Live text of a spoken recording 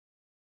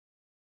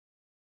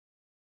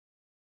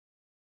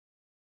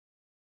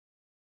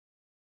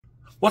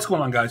What's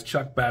going on, guys?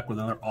 Chuck back with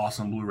another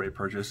awesome Blu-ray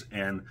purchase,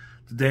 and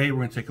today we're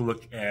going to take a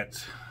look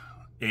at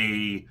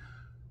a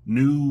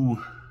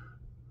new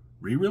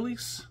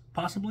re-release,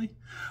 possibly.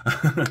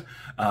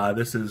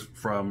 This is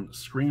from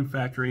Scream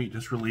Factory,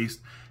 just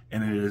released,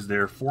 and it is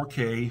their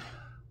 4K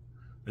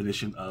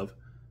edition of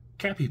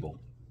Cat People.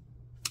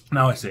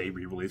 Now I say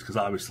re-release because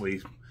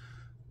obviously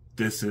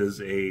this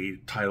is a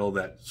title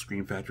that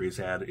Scream Factory has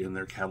had in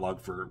their catalog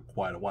for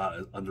quite a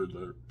while under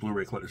the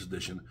Blu-ray Collector's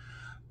Edition.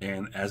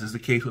 And as is the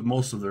case with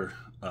most of their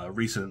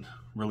recent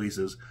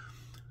releases,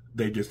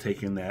 they've just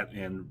taken that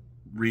and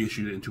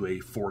reissued it into a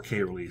 4K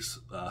release.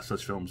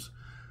 Such films,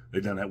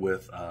 they've done that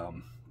with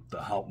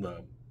the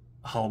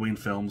Halloween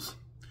films,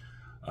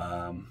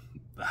 The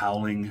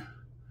Howling,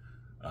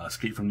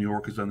 Escape from New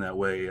York has done that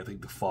way. I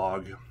think The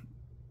Fog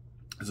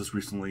is just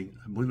recently,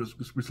 I believe it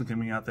was recently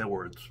coming out that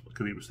way, I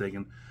could be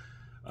mistaken.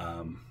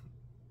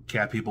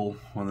 Cat People,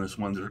 one of those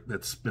ones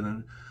that's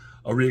been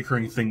a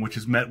reoccurring thing, which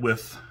is met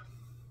with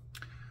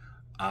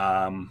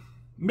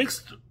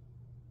mixed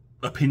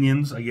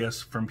opinions, I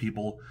guess, from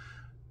people.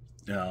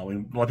 A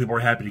lot of people are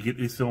happy to get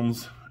these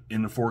films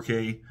in the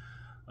 4K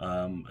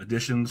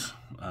editions,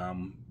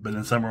 but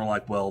then some are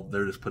like, well,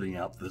 they're just putting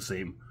out the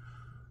same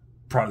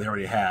product they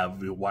already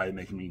have. Why are they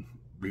making me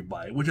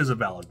rebuy it? Which is a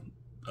valid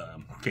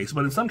case.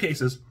 But in some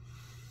cases,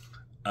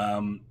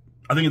 I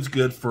think it's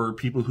good for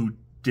people who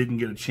didn't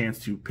get a chance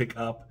to pick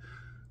up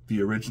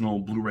the original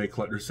Blu-ray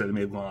collector set. It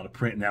may have gone out of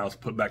print. Now it's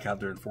put back out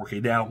there in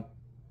 4K. Now,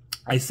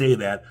 I say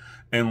that,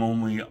 and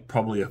only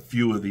probably a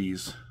few of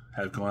these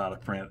have gone out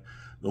of print.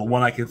 The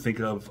one I can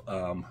think of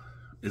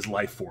is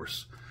Life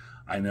Force.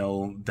 I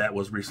know that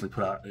was recently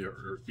put out,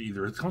 or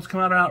either it's going to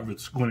come out or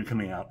it's going to be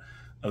coming out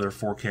of their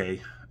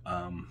 4K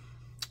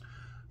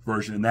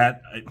version. And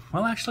that,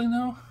 well, actually,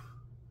 no.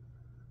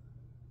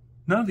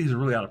 None of these are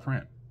really out of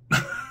print.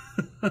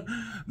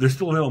 They're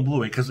still available on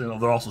Blu-ray because they're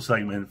also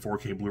selling them in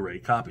 4K Blu-ray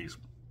copies.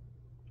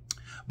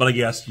 But I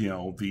guess,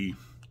 for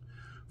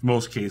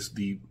most cases,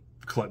 the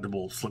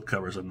collectible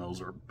slipcovers on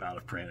those are out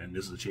of print, and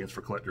this is a chance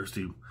for collectors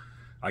to,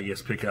 I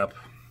guess, pick up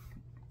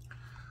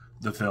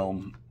the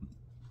film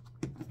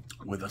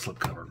with a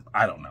slipcover.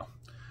 I don't know.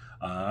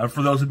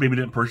 For those who maybe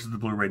didn't purchase the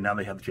Blu-ray, now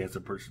they have the chance to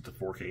purchase the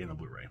 4K and the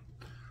Blu-ray,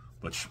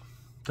 which,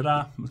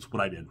 ta-da, that's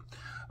what I did,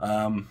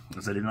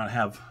 because I did not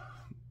have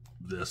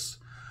this.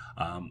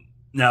 Now,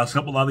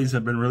 a lot of these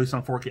have been released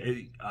on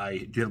 4K.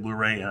 I did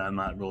Blu-ray, and I'm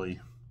not really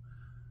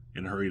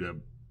in a hurry to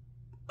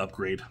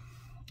upgrade.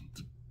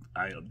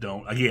 I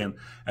don't, again,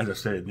 as I've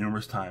said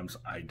numerous times,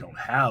 I don't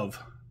have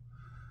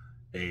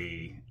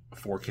a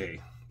 4K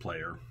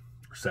player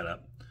or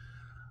setup.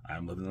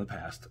 I'm living in the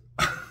past.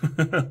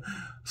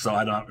 So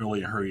I'm not really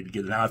in a hurry to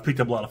get it. Now, I've picked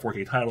up a lot of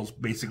 4K titles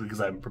basically because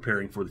I'm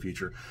preparing for the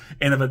future.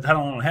 And if a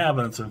title I don't have,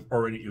 and if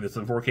it's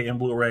in 4K and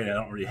Blu-ray and I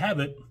don't already have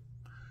it,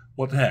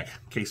 what the heck?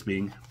 Case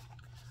being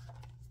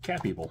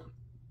Cat People.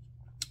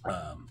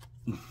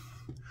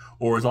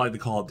 Or as I like to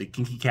call it, the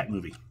Kinky Cat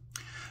Movie.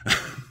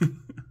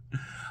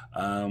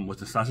 With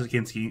Nastassja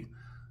Kinski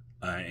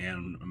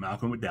and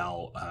Malcolm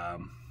McDowell.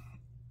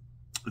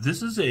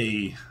 This is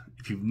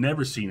if you've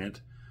never seen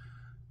it,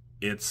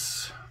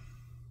 it's,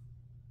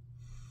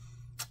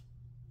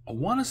 I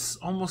want to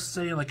almost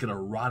say like an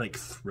erotic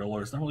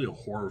thriller. It's not really a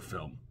horror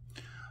film.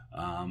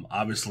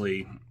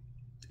 Obviously,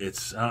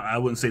 I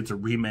wouldn't say it's a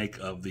remake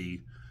of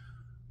the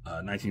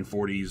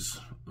 1940s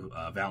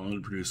Val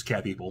Lewton produced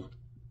Cat People.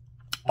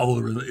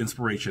 Although there was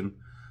inspiration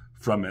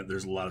from it,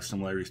 there's a lot of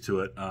similarities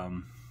to it.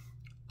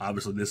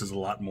 Obviously, this is a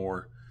lot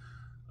more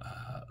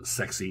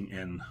sexy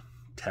and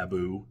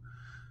taboo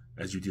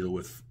as you deal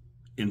with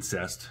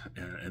incest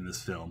in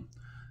this film.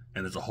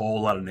 And there's a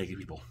whole lot of naked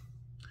people.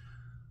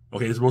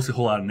 Okay, there's mostly a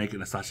whole lot of naked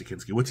Nastassja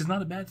Kinski, which is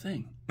not a bad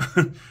thing.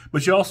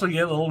 But you also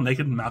get a little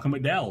naked Malcolm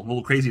McDowell, a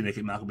little crazy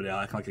naked Malcolm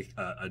McDowell, acting like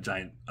a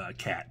giant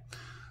cat.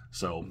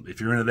 So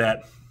if you're into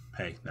that,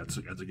 hey, that's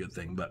a good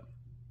thing.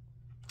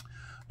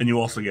 And you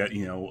also get,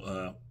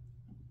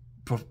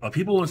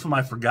 people in this film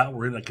I forgot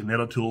were in, like Annette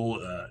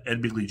O'Toole,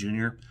 Ed Begley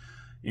Jr.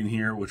 in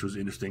here, which was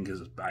interesting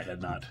because I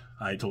had not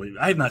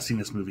seen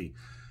this movie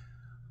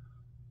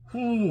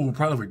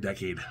probably over a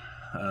decade.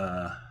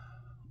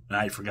 And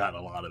I had forgotten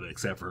a lot of it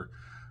except for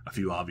a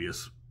few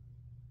obvious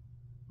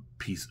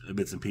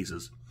bits and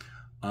pieces.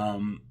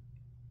 And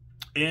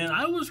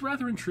I was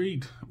rather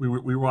intrigued. We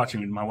were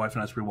watching it. My wife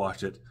and I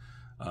rewatched it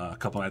a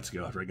couple nights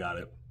ago after I got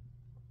it.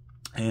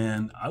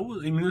 And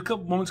a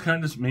couple moments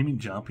kind of just made me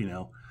jump,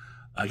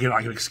 Again,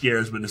 I get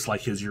scares, but it's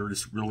like you're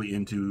just really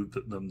into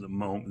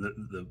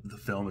the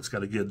film. It's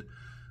got a good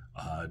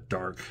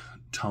dark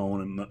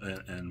tone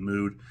and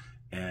mood,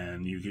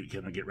 and you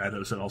get right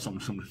up and also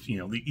some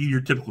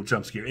your typical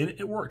jump scare, and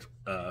it worked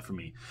for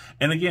me.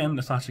 And again,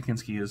 Nastassja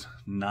Kinski is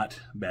not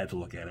bad to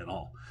look at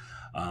all.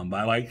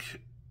 But I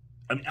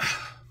don't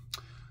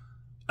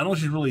know if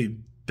she's really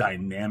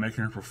dynamic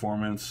in her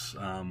performance,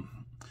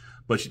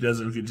 but she does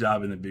a good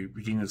job in the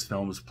beginning of this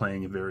film, is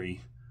playing a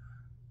very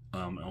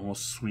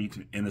almost sweet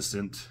and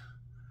innocent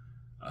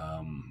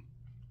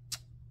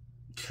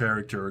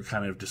character,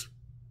 kind of just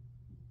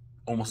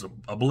almost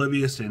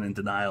oblivious and in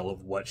denial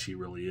of what she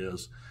really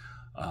is.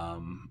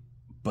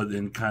 But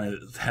then kind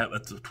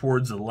of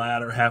towards the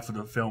latter half of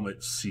the film,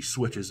 she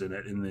switches in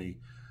it. In the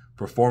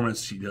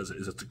performance she does,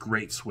 it's a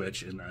great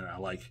switch, and I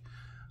like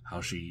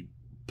how she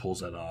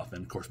pulls that off.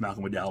 And of course,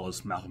 Malcolm McDowell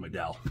is Malcolm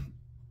McDowell.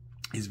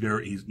 He's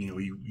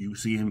you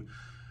see him,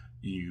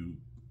 you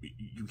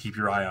keep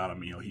your eye on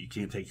him. You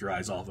can't take your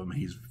eyes off him.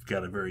 He's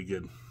got a very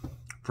good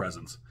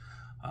presence,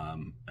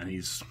 and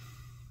he's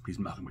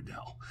Malcolm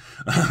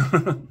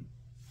McDowell.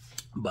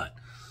 But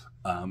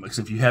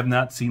except if you have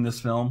not seen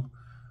this film,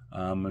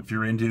 if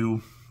you're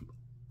into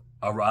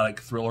erotic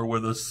thriller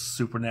with a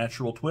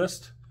supernatural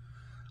twist,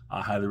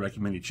 I highly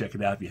recommend you check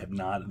it out. If you have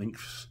not,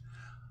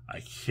 I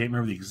can't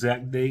remember the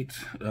exact date.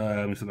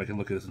 Let me see if I can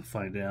look at this and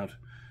find out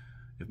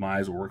if my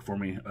eyes will work for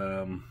me.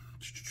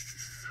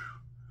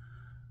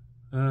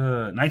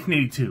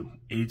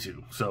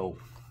 1982. So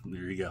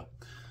there you go.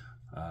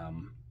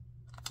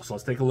 So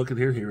let's take a look at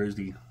here. Here is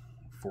the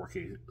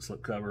 4K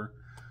slipcover,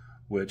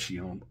 which,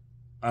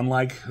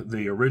 unlike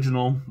the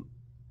original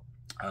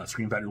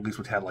Scream Factory release,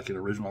 which had like an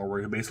original, where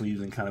you're basically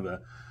using kind of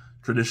a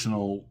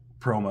traditional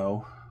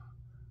promo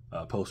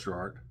poster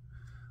art.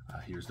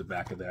 Here's the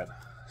back of that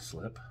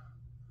slip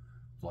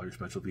with all your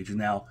special features.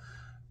 Now,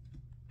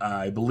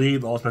 I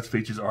believe all special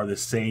features are the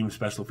same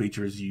special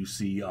features you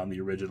see on the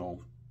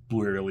original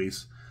Blu-ray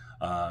release,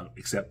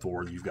 except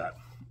for you've got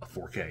a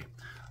 4K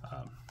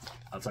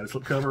outside the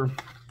slipcover.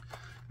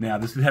 Now,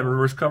 this did have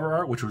reverse cover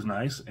art, which was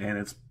nice, and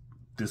it's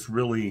this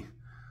really,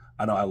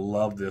 I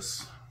love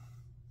this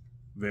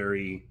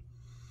very,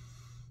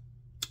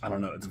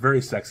 it's a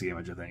very sexy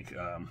image, I think,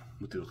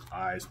 with those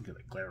eyes. I'm going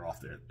to glare off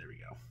there. There we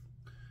go.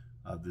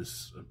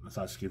 This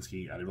Natasha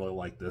Kinski, I really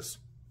like this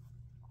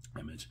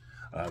image.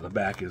 The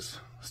back is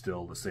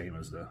still the same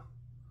as the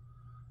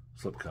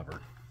slipcover.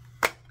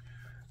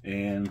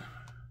 And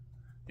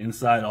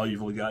inside, all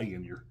you've really got,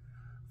 again, your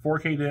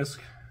 4K disc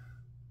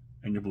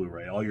and your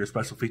Blu-ray. All your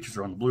special features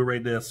are on the Blu-ray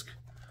disc.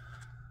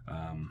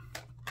 And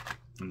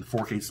the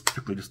 4K is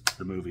strictly just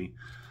the movie.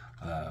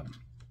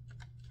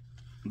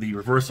 The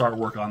reverse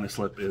artwork on the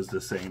slip is the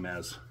same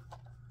as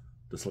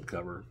the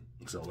slipcover.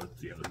 So,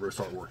 the reverse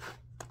artwork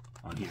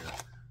on here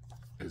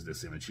is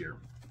this image here.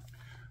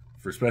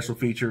 For special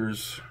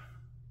features,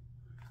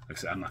 like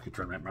I said, I'm not going to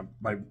try to,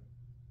 my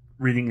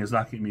reading is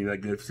not getting me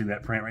that good to see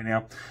that print right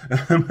now.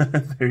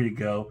 There you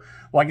go.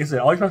 Like I said,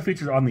 all these special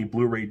features are on the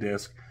Blu-ray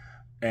disc,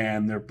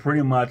 and they're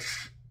pretty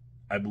much,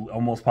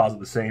 almost positive,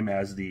 the same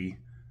as the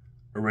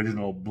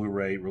original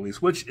Blu-ray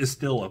release, which is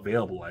still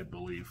available, I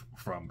believe,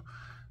 from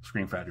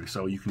Scream Factory.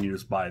 So you can either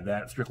buy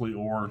that strictly,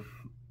 or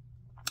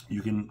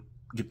you can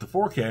get the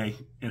 4K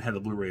and have the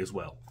Blu-ray as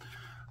well,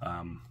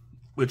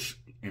 which,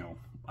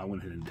 I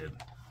went ahead and did,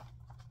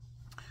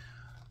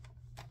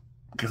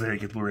 because I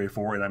didn't get Blu-ray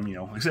for it.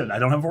 Like I said, I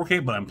don't have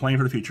 4K, but I'm playing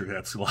for the future.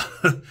 That's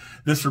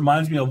this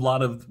reminds me of a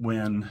lot of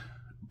when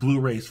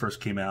Blu-rays first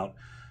came out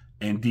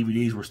and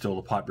DVDs were still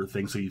the popular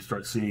thing. So you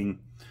start seeing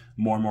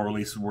more and more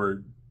releases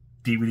where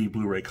DVD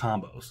Blu-ray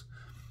combos.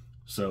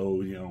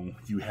 So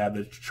you had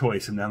the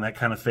choice, and now that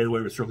kind of faded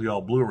away with strictly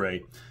all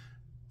Blu-ray,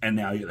 and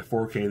now you get the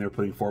 4K, and they're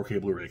putting 4K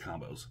Blu-ray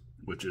combos,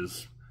 which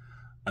is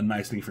a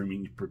nice thing for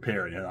me to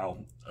prepare. There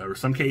are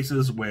some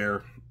cases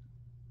where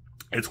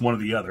it's one or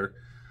the other.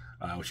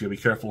 Which you gotta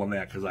be careful on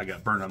that, because I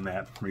got burned on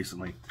that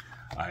recently.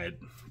 I had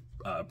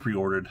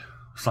pre-ordered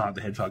Sonic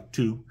the Hedgehog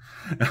 2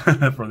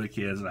 for the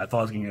kids, and I thought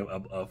I was getting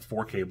a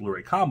 4K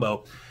Blu-ray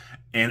combo,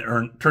 and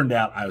it turned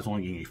out I was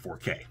only getting a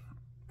 4K.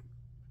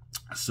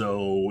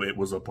 So it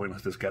was a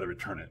pointless. Just got to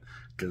return it,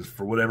 because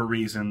for whatever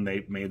reason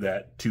they made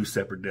that 2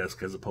 separate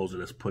discs as opposed to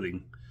just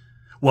putting.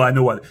 Well, I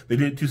know what they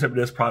did, 2 separate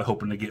discs, probably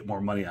hoping to get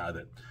more money out of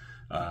it,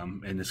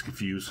 and just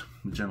confuse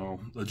the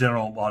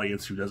general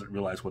audience who doesn't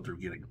realize what they're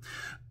getting.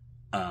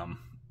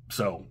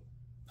 So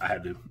I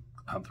had to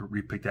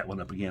repick that one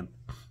up again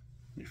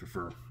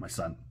for my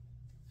son.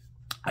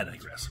 I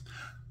digress.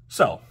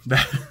 So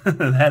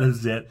that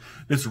is it.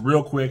 This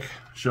real quick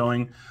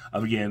showing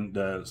of, again,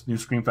 the new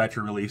Scream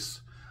Factory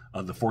release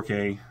of the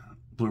 4K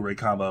Blu-ray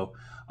combo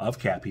of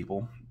Cat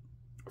People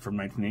from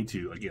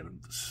 1982. Again,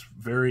 it's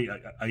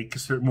I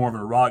consider it more of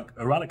an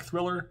erotic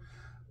thriller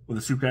with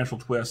a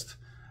supernatural twist,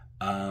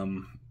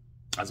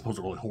 as opposed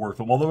to a really horror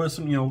film. Although there's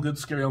some good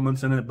scary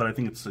elements in it, but I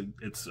think it's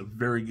a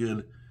very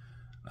good.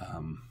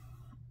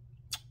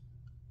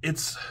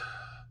 It's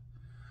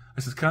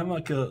kind of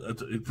like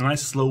it's a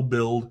nice slow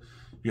build.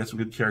 You got some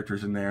good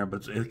characters in there,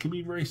 but it can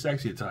be very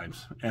sexy at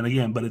times. And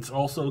again, but it's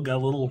also got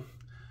a little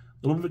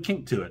bit of a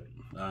kink to it.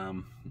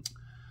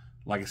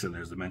 Like I said,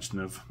 there's the mention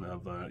of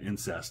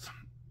incest,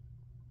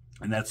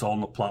 and that's all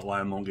in the plot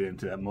line. I won't get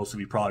into that. Most of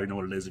you probably know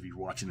what it is if you're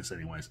watching this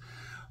anyways.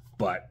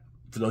 But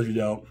for those of you who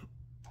don't,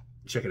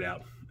 check it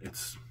out.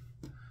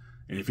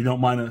 And if you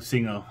don't mind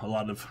seeing a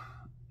lot of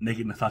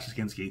naked Natasha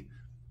Kinski,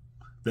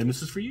 then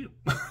this is for you.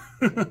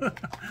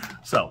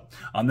 So,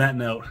 on that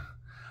note,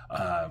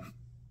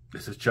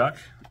 this is Chuck.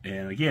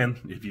 And again,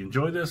 if you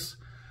enjoyed this,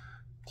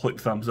 click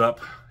thumbs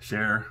up,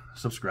 share,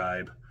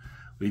 subscribe,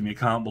 leave me a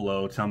comment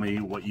below. Tell me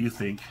what you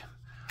think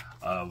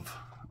of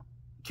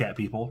Cat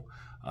People.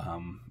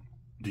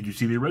 Did you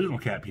see the original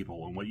Cat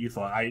People and what you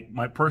thought?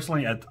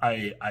 Personally,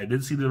 I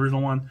did see the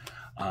original one.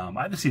 I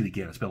had to see it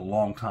again. It's been a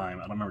long time.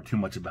 I don't remember too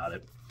much about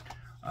it.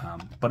 But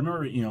I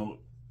remember, you know,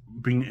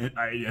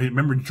 I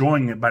remember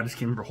enjoying it, but I just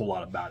can't remember a whole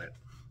lot about it.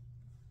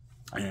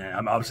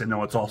 And obviously, I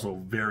know it also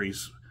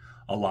varies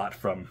a lot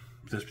from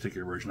this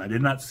particular version. I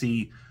did not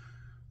see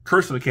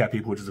Curse of the Cat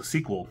People, which is a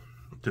sequel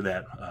to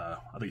that,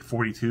 I think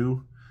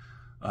 42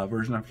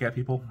 version of Cat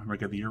People. If I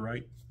got the year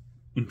right.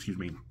 Excuse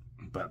me.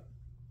 But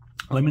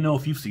let me know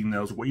if you've seen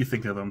those, what you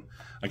think of them.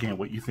 Again,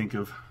 what you think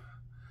of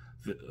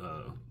the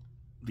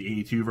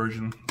 82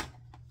 version.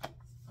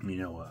 You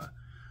know,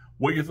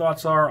 what your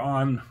thoughts are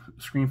on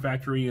Scream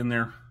Factory and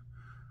their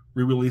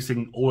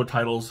re-releasing older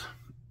titles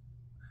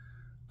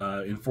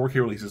in 4K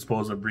releases, as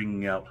opposed to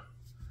bringing out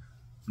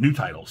new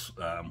titles,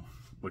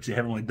 which they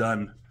haven't really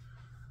done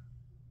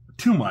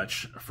too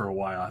much for a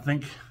while. I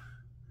think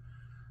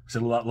so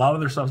a lot of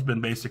their stuff's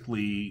been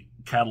basically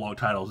catalog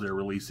titles they're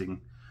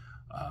releasing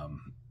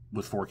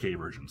with 4K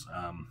versions.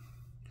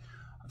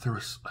 There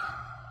was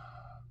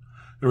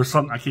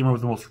something, I can't remember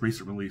what the most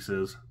recent release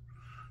is.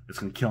 It's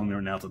going to kill me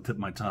right now. It's on the tip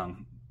of my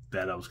tongue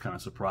that I was kind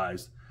of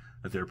surprised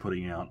that they're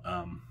putting out.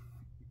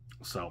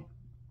 So,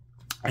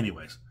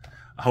 anyways,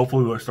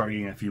 hopefully we'll start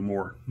getting a few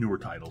more newer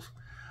titles.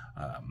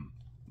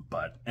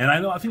 And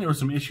I think there was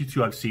some issue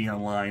too I've seen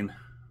online.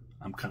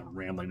 I'm kind of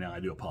rambling now. I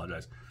do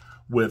apologize.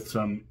 With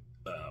some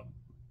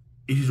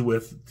issues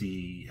with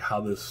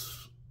how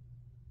this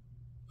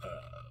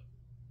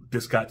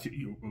disc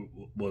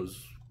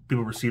was,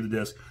 people received the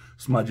disc,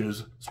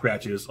 smudges,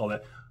 scratches, all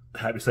that. I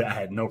have to say I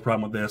had no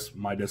problem with this.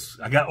 My disc,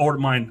 I pre-ordered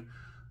mine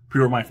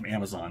from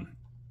Amazon,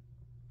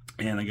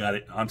 and I got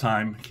it on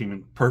time. Came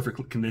in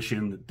perfect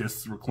condition. The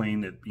discs were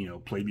clean. It, you know,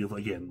 played beautiful.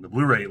 Again, the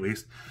Blu-ray at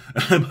least,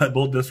 but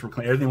both discs were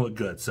clean. Everything looked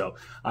good, so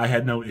I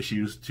had no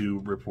issues to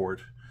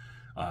report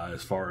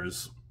as far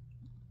as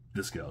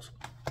this goes.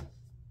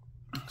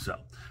 So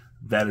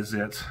that is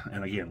it.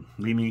 And again,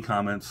 leave me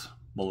comments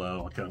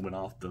below. I kind of went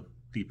off the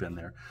deep end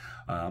there,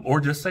 or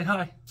just say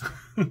hi.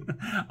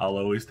 I'll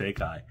always take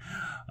hi.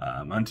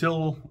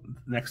 Until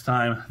next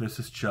time, this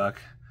is Chuck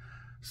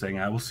saying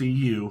I will see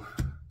you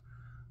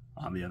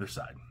on the other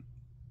side.